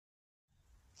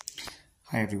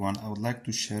Hi everyone, I would like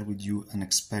to share with you an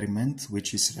experiment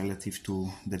which is relative to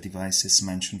the devices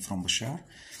mentioned from Bashar.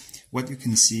 What you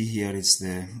can see here is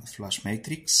the flash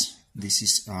matrix. This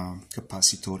is a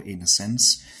capacitor in a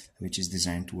sense, which is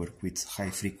designed to work with high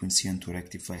frequency and to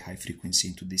rectify high frequency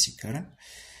into DC current.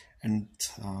 And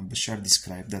Bashar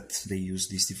described that they use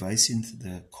this device in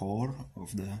the core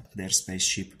of their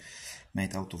spaceship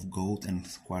made out of gold and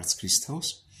quartz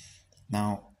crystals.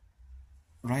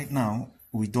 Right now,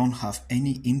 we don't have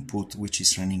any input which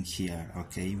is running here,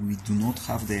 okay? We do not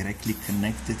have directly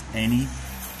connected any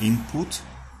input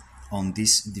on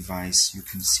this device. You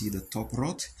can see the top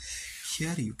rod.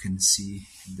 Here you can see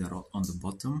the rod on the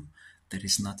bottom. There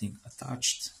is nothing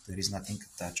attached. There is nothing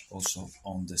attached also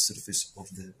on the surface of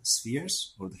the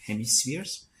spheres or the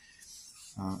hemispheres.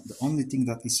 The only thing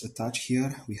that is attached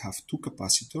here, we have two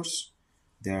capacitors.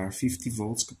 They are 50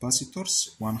 volts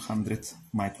capacitors, 100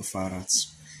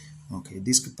 microfarads. Okay,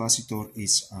 this capacitor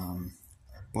is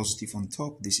positive on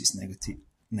top, this is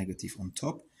negative on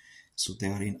top, so they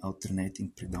are in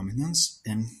alternating predominance,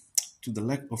 and to the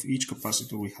left of each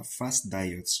capacitor we have fast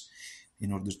diodes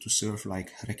in order to serve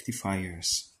like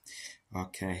rectifiers.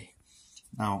 Okay,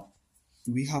 now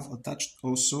we have attached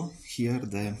also here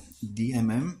the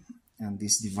DMM and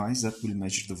this device that will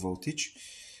measure the voltage.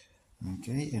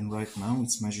 Okay, and right now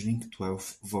it's measuring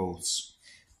 12 volts.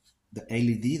 The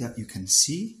LED that you can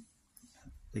see,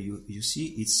 you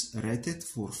see it's rated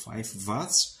for 5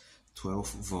 watts,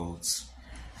 12 volts.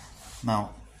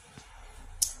 Now,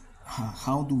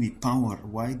 how do we power?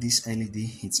 Why this LED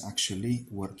is actually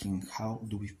working? How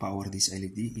do we power this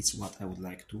LED? It's what I would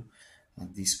like to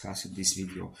discuss in this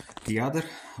video. The other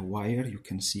wire you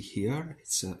can see here,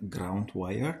 it's a ground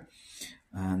wire,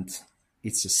 and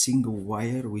it's a single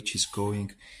wire which is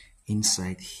going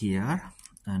inside here,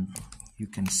 and you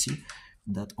can see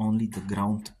that only the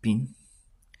ground pin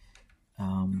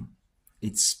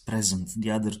it's present.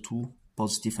 The other two,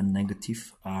 positive and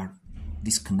negative, are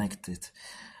disconnected.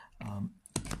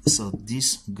 So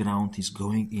this ground is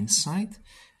going inside,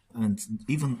 and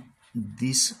even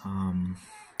this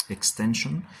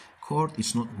extension cord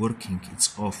is not working.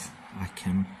 It's off.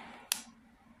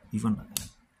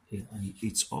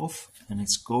 It's off, and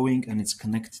it's going, and it's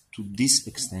connected to this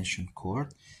extension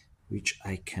cord, which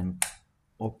I can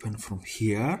open from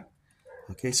here.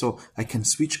 Okay, so I can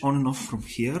switch on and off from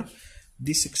here,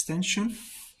 this extension,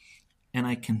 and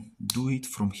I can do it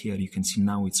from here. You can see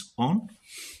now it's on,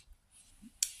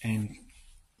 and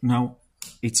now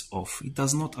it's off. It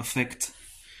does not affect,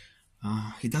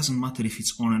 it doesn't matter if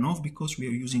it's on and off because we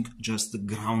are using just the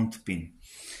ground pin.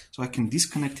 So I can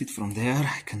disconnect it from there,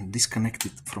 I can disconnect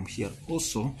it from here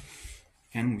also,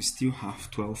 and we still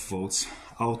have 12 volts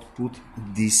output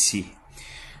DC.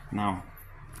 Now,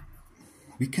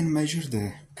 we can measure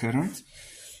the current.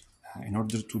 In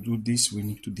order to do this, we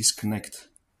need to disconnect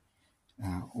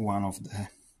one of the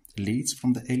leads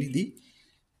from the LED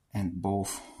and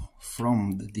both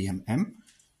from the DMM,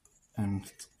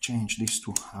 and change this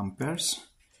to amperes.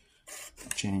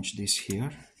 Change this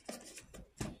here,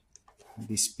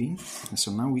 this pin, and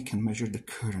so now we can measure the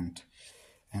current,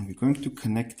 and we're going to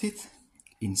connect it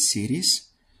in series.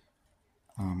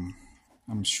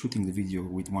 I'm shooting the video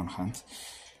with one hand.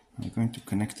 I'm going to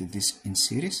connect this in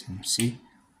series and see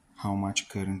how much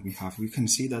current we have. We can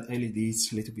see that LED is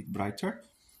a little bit brighter,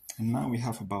 and now we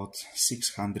have about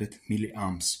 600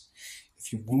 milliamps.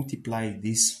 If you multiply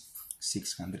this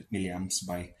 600 milliamps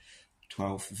by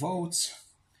 12 volts,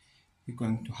 you're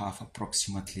going to have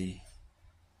approximately,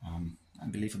 I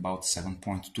believe, about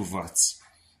 7.2 watts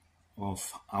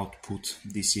of output,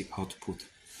 DC output.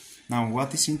 Now,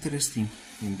 what is interesting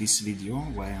in this video,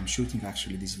 why I'm shooting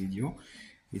actually this video,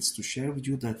 it's to share with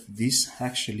you that this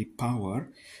actually power,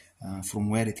 from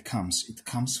where it comes. It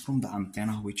comes from the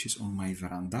antenna which is on my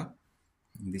veranda.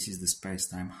 And this is the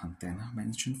space-time antenna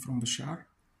mentioned from Bashar.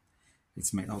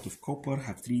 It's made out of copper,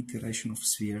 have 3 iterations of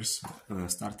spheres,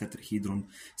 star tetrahedron,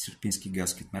 Sierpinski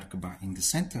gasket Merkaba in the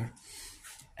center.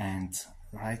 And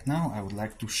right now I would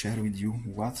like to share with you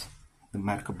what the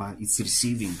Merkaba is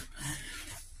receiving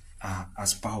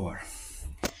as power.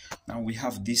 Now we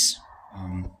have this.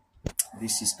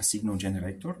 This is a signal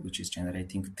generator which is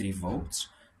generating 3 volts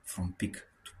from peak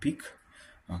to peak.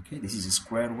 Okay, this is a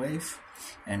square wave,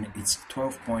 and it's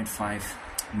 12.5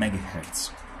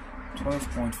 megahertz.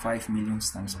 12.5 million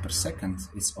times per second.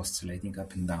 It's oscillating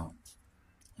up and down.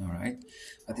 All right,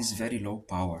 but it's very low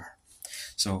power.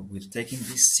 So we're taking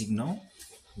this signal,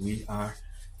 we are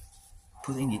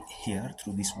putting it here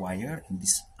through this wire in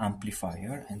this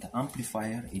amplifier, and the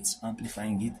amplifier, it's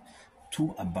amplifying it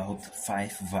to about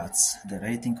 5 watts. The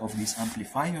rating of this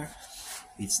amplifier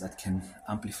it's that can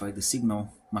amplify the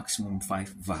signal maximum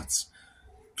 5 watts.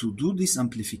 To do this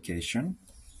amplification,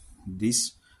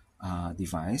 this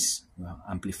device,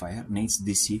 amplifier, needs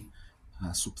DC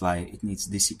supply. It needs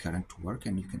DC current to work,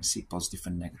 and you can see positive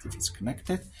and negative is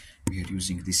connected. We are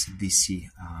using this DC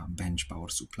bench power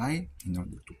supply in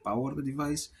order to power the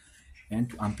device and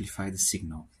to amplify the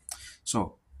signal.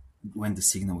 So when the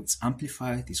signal is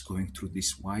amplified, it's going through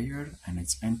this wire and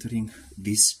it's entering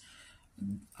this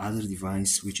other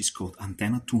device which is called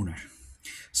antenna tuner.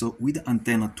 So with the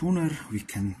antenna tuner, we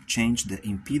can change the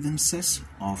impedances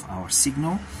of our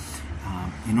signal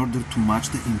in order to match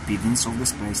the impedance of the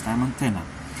space-time antenna.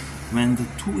 When the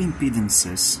two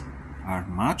impedances are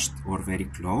matched or very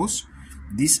close,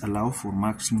 this allows for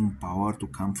maximum power to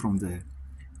come from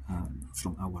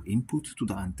our input to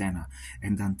the antenna,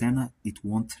 and the antenna, it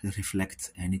won't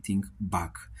reflect anything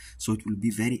back, so it will be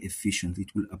very efficient.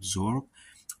 It will absorb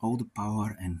all the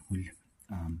power and will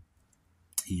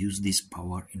use this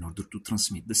power in order to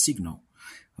transmit the signal.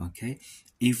 Okay,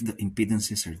 if the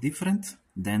impedances are different,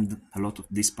 then a lot of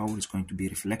this power is going to be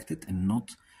reflected and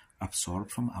not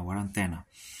absorbed from our antenna.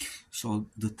 So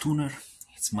the tuner,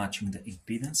 it's matching the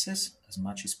impedances as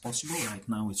much as possible. Right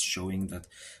now it's showing that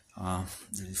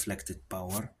the reflected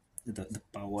power, the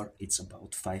power, it's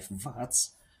about 5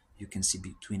 watts. You can see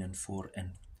between and 4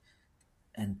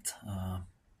 and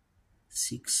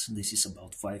 6, this is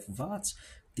about 5 watts.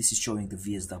 This is showing the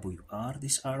VSWR,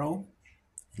 this arrow,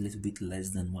 a little bit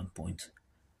less than 1 point.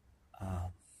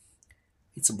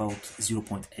 It's about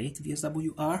 0.8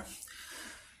 VSWR.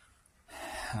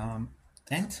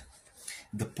 And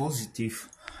the positive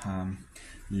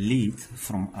lead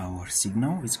from our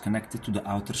signal is connected to the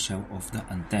outer shell of the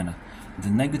antenna. The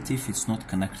negative is not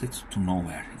connected to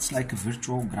nowhere. It's like a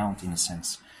virtual ground in a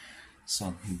sense.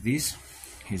 So this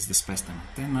is the space-time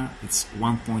antenna. It's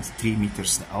 1.3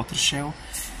 meters the outer shell.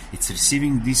 It's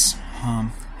receiving this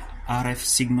RF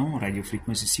signal, radio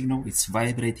frequency signal. It's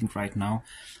vibrating right now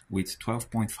with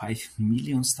 12.5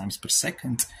 million times per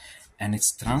second, and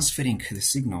it's transferring the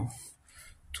signal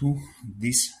to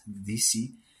this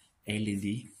DC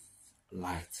LED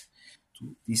light,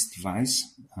 to this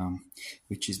device,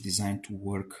 which is designed to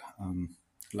work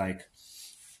like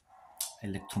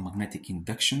electromagnetic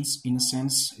inductions in a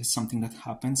sense. It's something that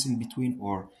happens in between,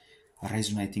 or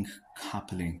resonating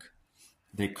coupling.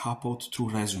 They coupled through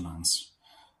resonance.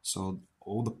 So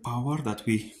all the power that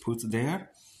we put there,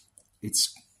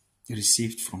 it's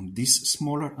received from this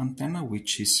smaller antenna,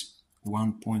 which is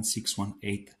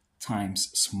 1.618 times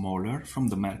smaller from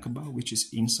the Merkaba, which is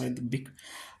inside the big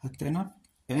antenna,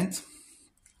 and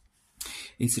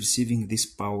it's receiving this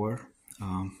power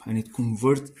and it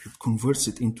converts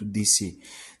it into DC.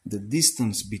 The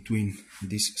distance between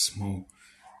this small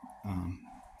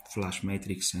flash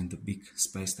matrix and the big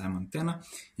space-time antenna,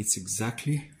 it's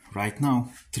exactly right now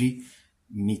 3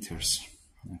 meters.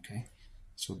 Okay,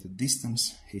 so the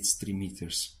distance, it's 3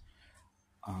 meters.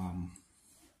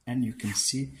 And you can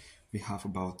see we have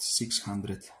about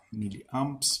 600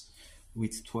 milliamps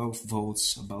with 12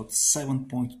 volts, about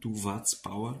 7.2 watts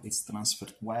power. It's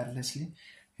transferred wirelessly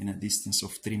in a distance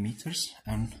of 3 meters,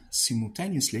 and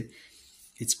simultaneously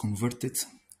it's converted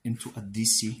into a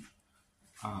DC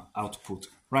output.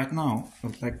 Right now I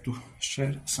would like to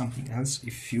share something else.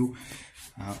 If you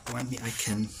want me, I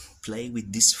can play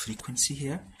with this frequency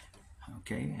here,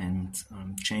 okay, and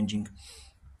changing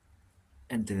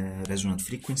at the resonant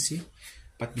frequency.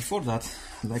 But before that,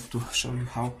 I'd like to show you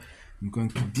how I'm going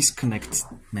to disconnect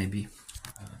maybe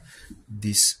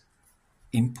this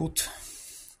input.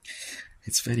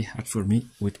 It's very hard for me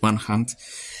with one hand.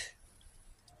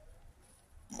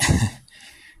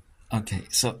 Okay,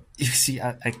 so you see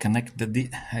I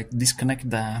disconnect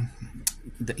the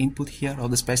input here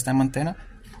of the space-time antenna,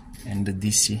 and the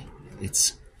DC,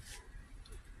 it's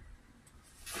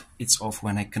off.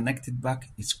 When I connect it back,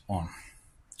 it's on.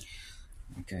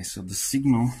 Okay, so the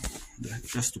signal,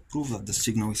 just to prove that the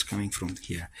signal is coming from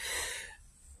here,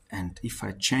 and if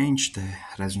I change the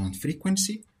resonant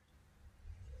frequency,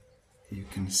 you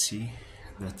can see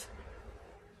that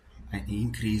I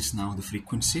increase now the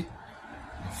frequency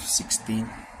of 16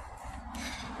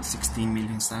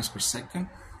 million times per second,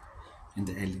 and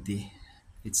the LED,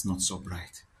 it's not so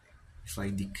bright. If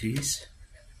I decrease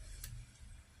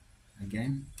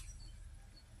again,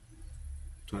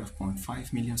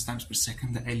 12.5 million times per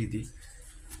second, the LED,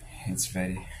 it's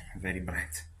very, very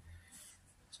bright.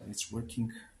 So it's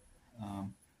working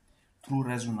through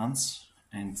resonance,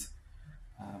 and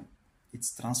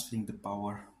it's transferring the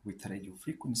power with radio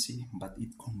frequency, but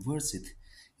it converts it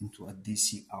into a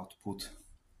DC output,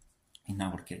 in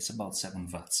our case about 7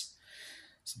 watts.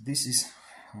 So this is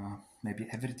maybe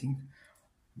everything.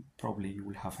 Probably you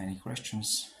will have any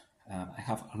questions. I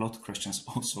have a lot of questions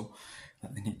also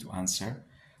that I need to answer.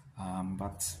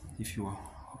 But if you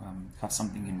have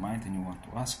something in mind and you want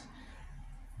to ask,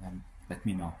 let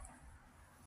me know.